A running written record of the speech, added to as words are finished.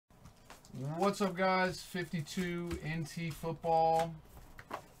What's up, guys? 52 NT football.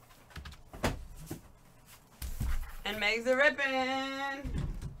 And Meg's a rippin'.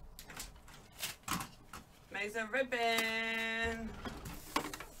 Meg's a rippin'.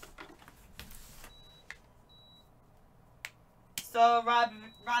 So, Rob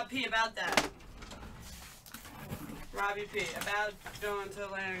P, about that. Robbie P, about going to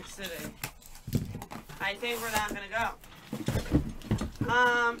Atlantic City. I think we're not going to go.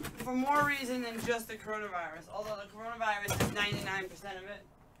 For more reason than just the coronavirus. Although the coronavirus is 99% of it.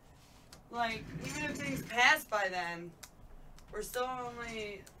 Like, even if things pass by then, we're still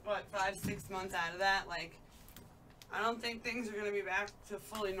only, what, 5-6 months out of that? Like, I don't think things are going to be back to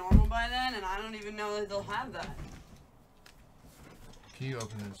fully normal by then, and I don't even know that they'll have that. Can you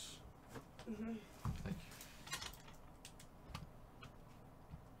open this? Mm-hmm. Thank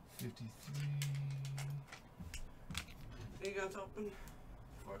you. 53. There you go, it's open.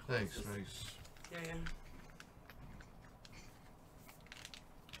 Thanks. Yeah.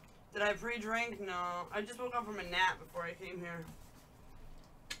 Did I pre-drink? No. I just woke up from a nap before I came here.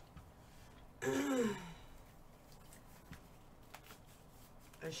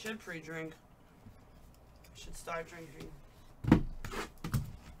 I should pre-drink. I should start drinking.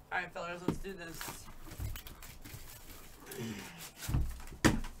 Alright, fellas, let's do this.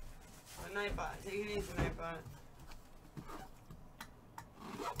 Nightbot. Take it easy, Nightbot.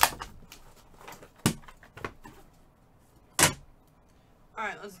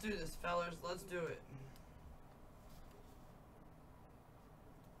 Alright, let's do this, fellas. Let's do it.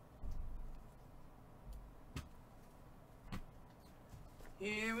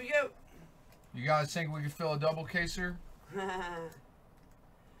 Here we go. You guys think we could fill a double caser?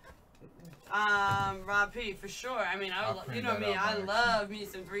 Rob P, for sure. I mean, you know me, I love me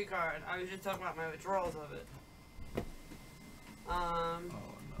some 3-card. I was just talking about my withdrawals of it. Oh no.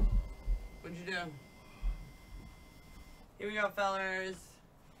 What'd you do? Here we go, fellas.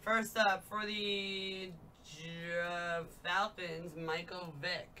 First up, for the Falcons, Michael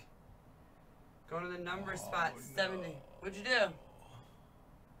Vick. Going to the number spot, 70. What'd you do?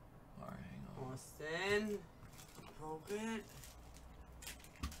 Alright, hang on. Austin. Hold it.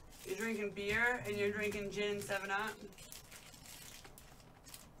 You're drinking beer and you're drinking gin and 7-Up?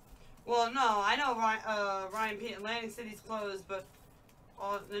 Well, no, I know Ryan P. Atlantic City's closed, but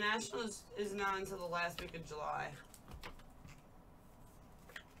the Nationals is not until the last week of July.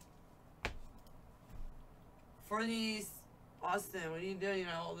 For these, Austin, what are you doing? You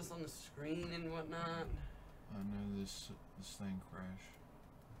know, all this on the screen and whatnot. I know this thing crashed.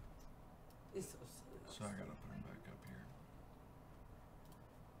 It's so silly. So I gotta put him back up here.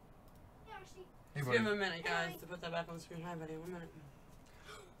 Hey, Just buddy. give him a minute, guys, to put that back on the screen. Hi, buddy. 1 minute.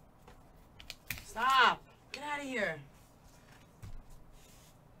 Stop! Get out of here.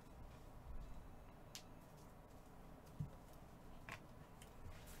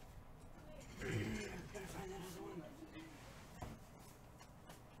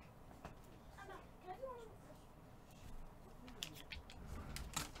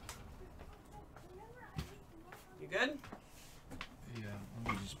 You good? Yeah,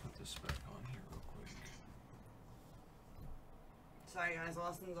 let me just put this back on here real quick. Sorry, guys.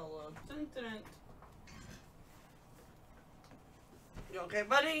 Austin's all low. Dun, dun, dun. You okay,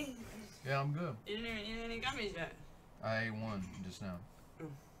 buddy? Yeah, I'm good. You didn't even eat any gummies yet. I ate one just now.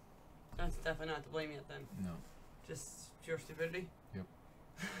 That's definitely not to blame yet, then. No. Just pure stupidity? Yep.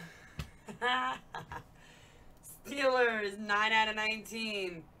 Steelers, 9 out of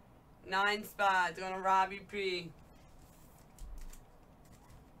 19. 9 spots. Going to Robbie P.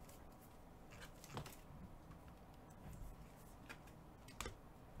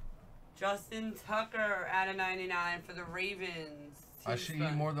 Justin Tucker out of 99 for the Ravens. I should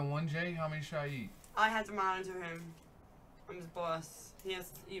eat more than one, Jay? How many should I eat? I had to monitor him. I'm his boss. He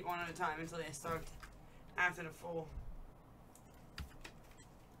has to eat one at a time until they start after the full.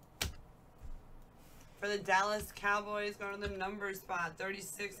 For the Dallas Cowboys, going to the number spot.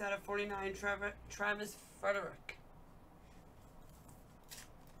 36 out of 49, Travis Frederick.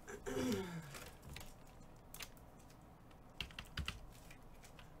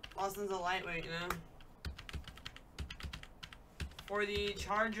 Austin's a lightweight, you know? For the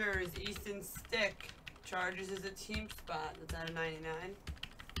Chargers, Easton Stick. Chargers is a team spot. That's out of 99.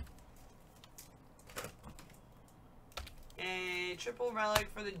 A triple relic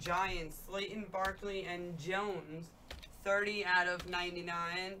for the Giants. Slayton, Barkley, and Jones. 30 out of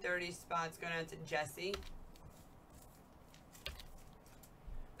 99. 30 spots going out to Jesse.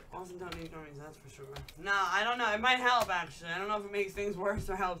 Austin don't need gummies, that's for sure. No, I don't know. It might help, actually. I don't know if it makes things worse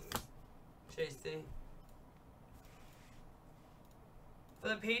or helps. Chase D. For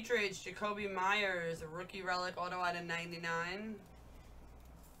the Patriots, Jacoby Myers, a rookie relic auto out of 99.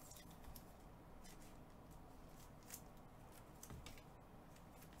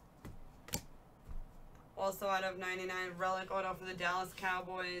 Also out of 99, relic auto for the Dallas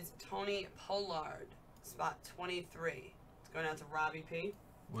Cowboys, Tony Pollard, spot 23. It's going out to Robbie P.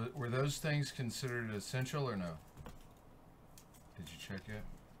 Were those things considered essential or no? Did you check it?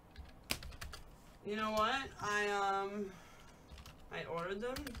 You know what? I ordered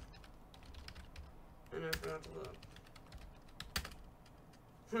them and I forgot to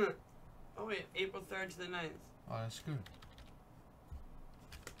look. Oh wait, April 3rd to the 9th. Oh, that's good.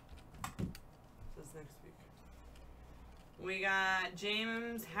 That's next week. We got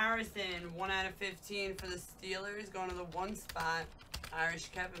James Harrison, 1 out of 15 for the Steelers, going to the 1 spot. Irish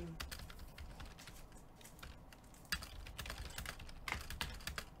Kevin.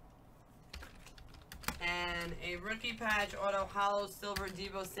 And a rookie patch auto hollow silver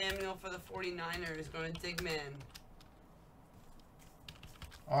Deebo Samuel for the 49ers, going to Digman.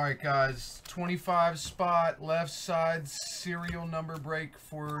 All right, guys. 25 spot, left side serial number break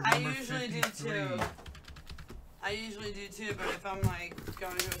for number 53. I usually do too, but if I'm like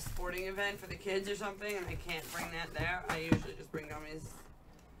going to a sporting event for the kids or something and I can't bring that there, I usually just bring gummies.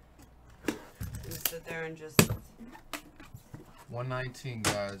 And sit there and just 119,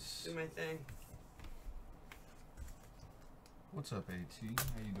 guys. do my thing. What's up, AT?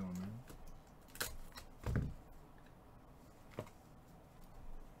 How you doing, man?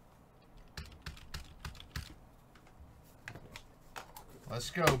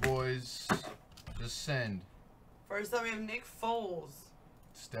 Let's go, boys. Just send. First up, we have Nick Foles.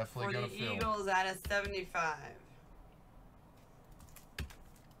 It's definitely for gonna the fill. Eagles out of 75.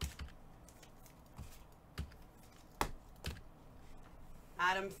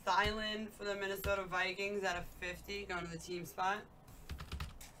 Adam Thielen for the Minnesota Vikings out of 50, going to the team spot.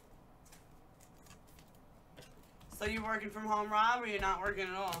 So you working from home, Rob, or you're not working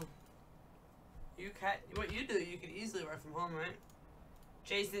at all? What you do, you could easily work from home, right?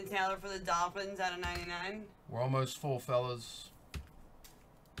 Jason Taylor for the Dolphins out of 99. We're almost full, fellas.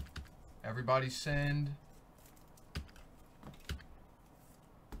 Everybody send.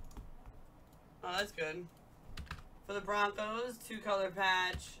 Oh, that's good. For the Broncos, 2-color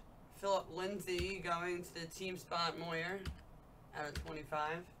patch. Philip Lindsay going to the team spot. Moyer out of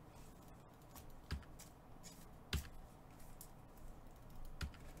 25.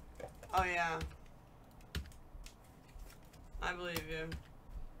 Oh, yeah. I believe you.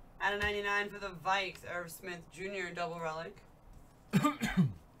 Out of 99 for the Vikes, Irv Smith Jr. double relic.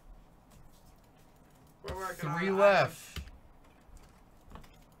 We're working on 3 left.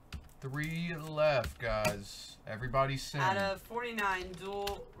 3 left, guys. Everybody send. Out of 49,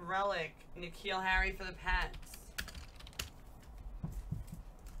 dual relic, N'Keal Harry for the Pats.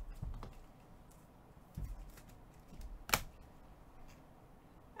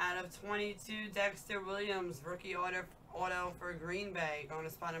 Out of 22, Dexter Williams, rookie auto for Green Bay, going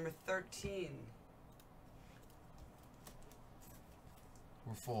to spot number 13.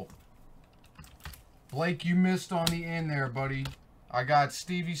 We're full. Blake, you missed on the end there, buddy. I got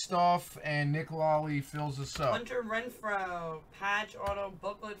Stevie Stoff and Nick Lawley fills us up. Hunter Renfrow, patch auto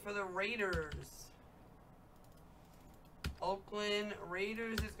booklet for the Raiders. Oakland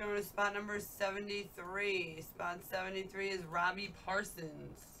Raiders is going to spot number 73. Spot 73 is Robbie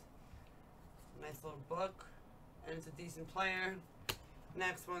Parsons. Nice little book. And it's a decent player.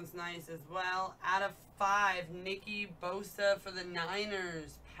 Next one's nice as well. Out of 5, Nicky Bosa for the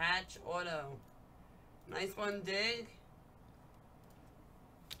Niners. Patch auto. Nice one, Dig.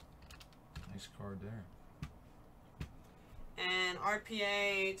 Nice card there. And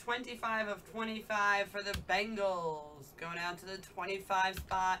RPA 25 of 25 for the Bengals. Going out to the 25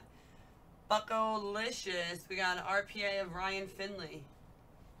 spot. Bucko-licious. We got an RPA of Ryan Finley.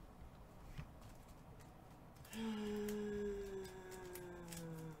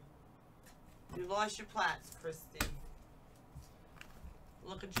 You lost your plats, Christy.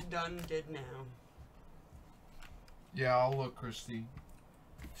 Look what you did now. Yeah, I'll look, Christy.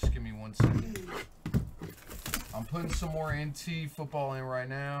 Just give me 1 second. I'm putting some more NT football in right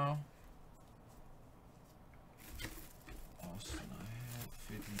now. Austin, I had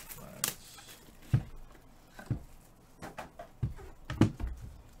 50 flats.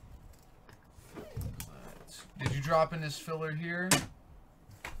 Did you drop in this filler here?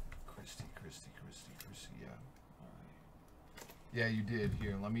 Christy, yeah. All right. Yeah, you did.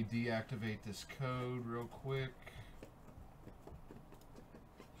 Here, let me deactivate this code real quick.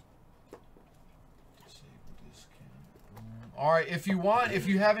 All right, if you want, if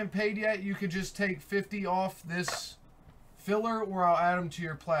you haven't paid yet, you could just take 50 off this Filler, or I'll add them to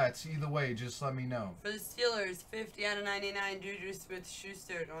your plats. Either way, just let me know. For the Steelers, 50 out of 99, Juju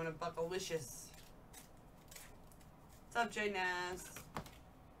Smith-Schuster going to Buckalicious. What's up, Jay Nass?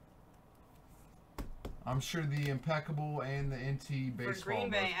 I'm sure the impeccable and the NT baseball. For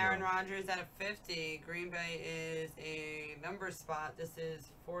Green Bay, both Aaron go. Rodgers out of 50. Green Bay is a number spot. This is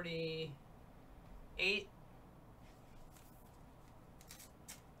 48.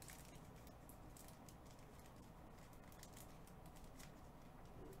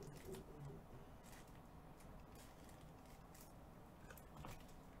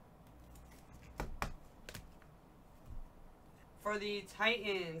 For the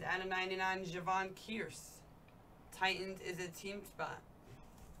Titans, out of 99, Javon Kearse. Titans is a team spot.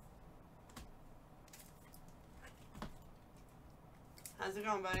 How's it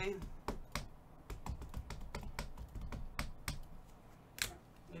going, buddy?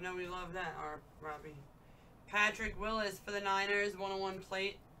 You know we love that, Robbie. Patrick Willis for the Niners, 101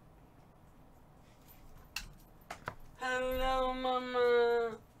 plate. Hello,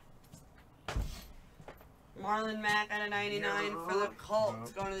 Mama. Marlon Mack out of 99 for the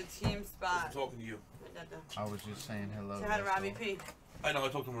Colts, going to the team spot. I'm talking to you. I was just saying hello. Say hi to Robbie P. I know, I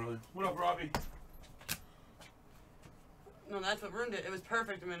talked to him earlier. What up, Robbie? No, that's what ruined it. It was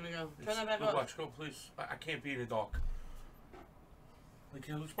perfect a minute ago. Turn that back up. Watch, go, please. I can't be in the dark. Like,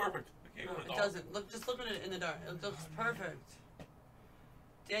 it looks perfect. I can't go in the It dark. doesn't. Look, just look at it in the dark. It looks perfect.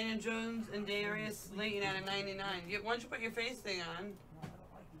 Daniel Jones and Darius Slayton out of 99. Why don't you put your face thing on?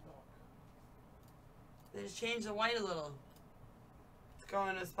 They just changed the white a little. It's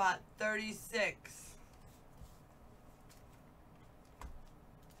going to spot 36.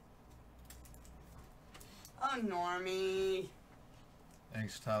 Oh, Normie.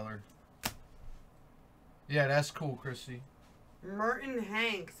 Thanks, Tyler. Yeah, that's cool, Chrissy. Merton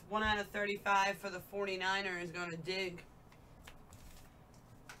Hanks, 1 out of 35 for the 49ers, going to dig.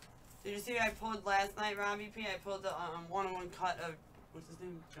 Did you see what I pulled last night, Robbie P? I pulled the one-on-one cut of, what's his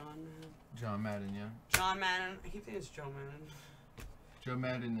name? John Madden, yeah. John Madden. I keep thinking it's Joe Madden. Joe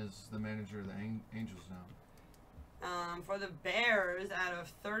Madden is the manager of the Angels now. For the Bears, out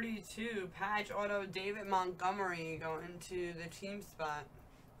of 32, patch auto David Montgomery going to the team spot.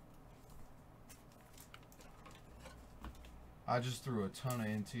 I just threw a ton of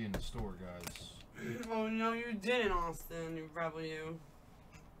NT in the store, guys. Oh, no, you didn't, Austin. You rebel, you.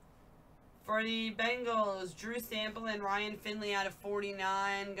 For the Bengals, Drew Sample and Ryan Finley out of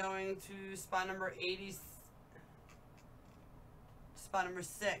 49 going to spot number 80. Spot number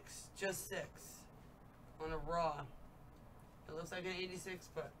 6. Just 6. On a raw. It looks like an 86,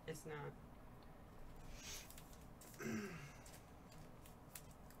 but it's not.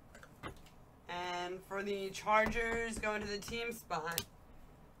 And for the Chargers, going to the team spot,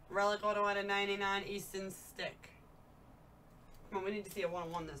 relic auto out of 99, Easton Stick. Come on, we need to see a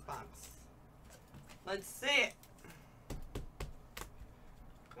 1-on-1 in this box. Let's see it.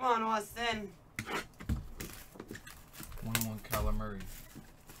 Come on, Austin. 1-1 Kyler Murray.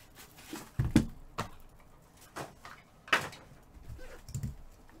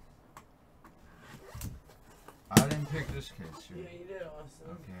 I didn't pick this case here. Yeah, you did, Austin.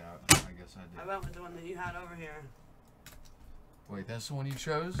 Okay, I guess I did. I went with the one that you had over here. Wait, that's the one you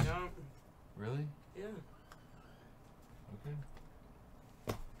chose? Yep. Really? Yeah. Okay.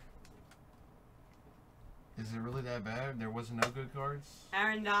 Is it really that bad? There wasn't no good cards?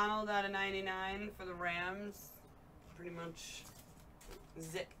 Aaron Donald out of 99 for the Rams. Pretty much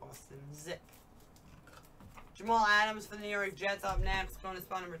zip, Austin. Zip. Jamal Adams for the New York Jets up next. Going to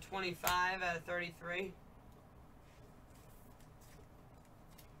spot number 25 out of 33.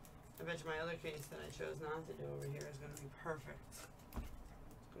 I bet you my other case that I chose not to do over here is going to be perfect.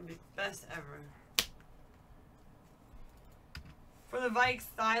 It's going to be best ever. For the Vikes,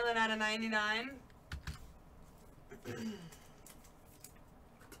 Thielen out of 99.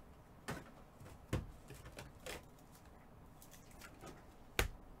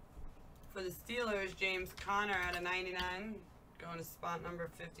 For the Steelers, James Conner out of 99. Going to spot number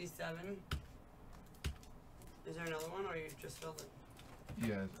 57. Is there another one or you just filled it?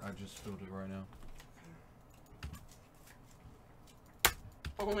 Yeah, I just filled it right now.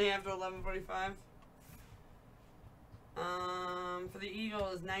 Only after 11:45. For the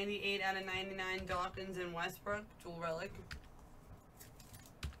Eagles, 98 out of 99, Dawkins and Westbrook, dual relic.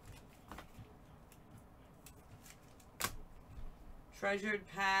 Treasured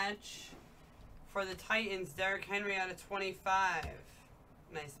patch for the Titans, Derrick Henry out of 25.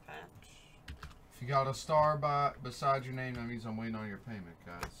 Nice patch. If you got a star beside your name, that means I'm waiting on your payment,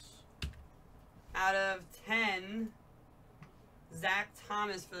 guys. Out of 10, Zach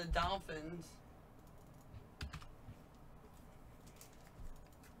Thomas for the Dolphins.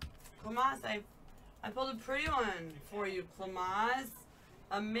 Clemaz, I pulled a pretty one for you, Clemaz.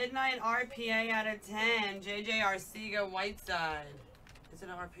 A midnight RPA out of 10. JJ Arcega Whiteside. Is it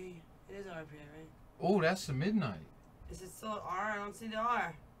an RP? It is an RPA, right? Oh, that's the midnight. Is it still an R? I don't see the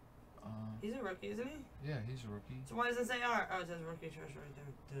R. He's a rookie, isn't he? Yeah, he's a rookie. So why does it say R? Oh, it says rookie treasure right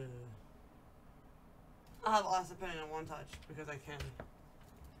there. Duh. I'll have Austin put it in one touch because I can.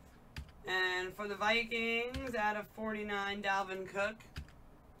 And for the Vikings, out of 49, Dalvin Cook.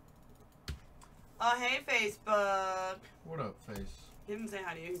 Oh, hey, Facebook. What up, face? He didn't say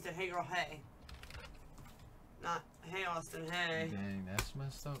hi to you. He said, hey, girl, hey. Not, hey, Austin, hey. Dang, that's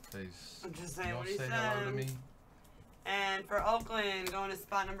messed up, face. I'm just saying You what don't he say said. hello to me? And for Oakland, going to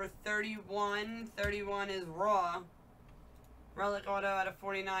spot number 31. 31 is Raw. Relic auto out of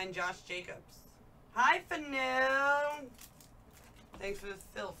 49, Josh Jacobs. Hi, Fanu. Thanks for the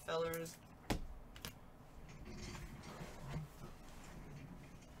fill fillers.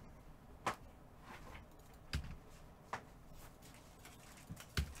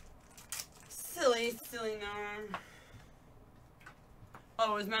 Silly Norm.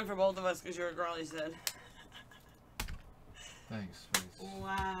 Oh, it was meant for both of us because you're a girl, he said. Thanks, face.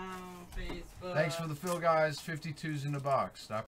 Wow, Facebook. Thanks for the fill, guys. 52's in the box. Stop.